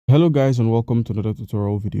Hello guys, and welcome to another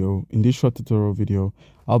tutorial video. In this short tutorial video,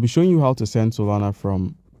 I'll be showing you how to send Solana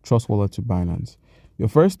from Trust Wallet to Binance. Your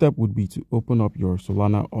first step would be to open up your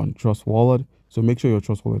Solana on Trust Wallet. So make sure your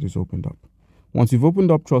Trust Wallet is opened up. Once you've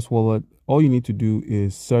opened up Trust Wallet, all you need to do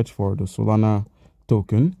is search for the Solana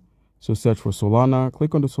token. So search for Solana,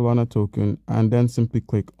 click on the Solana token, and then simply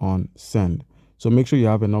click on send. So make sure you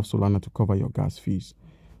have enough Solana to cover your gas fees.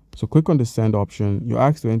 So click on the send option. You're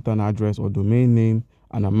asked to enter an address or domain name,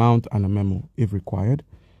 an amount, and a memo if required.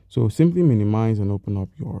 So simply minimize and open up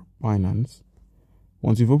your Binance.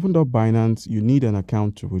 Once you've opened up Binance, you need an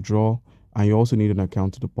account to withdraw, and you also need an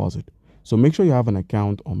account to deposit. So make sure you have an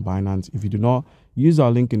account on Binance. If you do not, use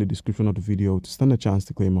our link in the description of the video to stand a chance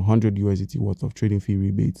to claim 100 USDT worth of trading fee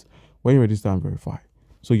rebates when you register and verify.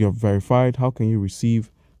 So you're verified. How can you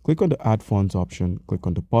receive? Click on the add funds option, click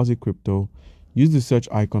on deposit crypto. Use the search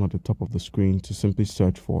icon at the top of the screen to simply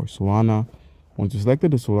search for Solana. Once you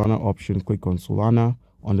selected the Solana option, click on Solana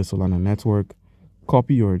on the Solana network.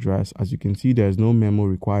 Copy your address. As you can see, there is no memo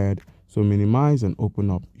required. So minimize and open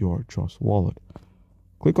up your Trust Wallet.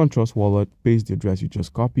 Click on Trust Wallet, paste the address you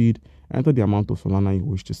just copied, enter the amount of Solana you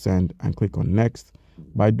wish to send, and click on Next.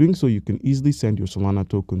 By doing so, you can easily send your Solana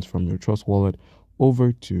tokens from your Trust Wallet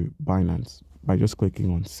over to Binance by just clicking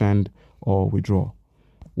on Send or Withdraw.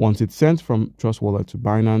 Once it's sent from Trust Wallet to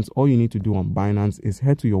Binance, all you need to do on Binance is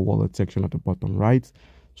head to your wallet section at the bottom right,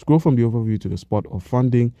 scroll from the overview to the spot of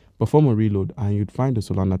funding, perform a reload, and you'd find the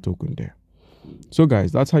Solana token there. So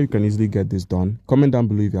guys, that's how you can easily get this done. Comment down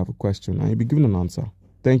below if you have a question and you'll be given an answer.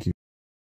 Thank you.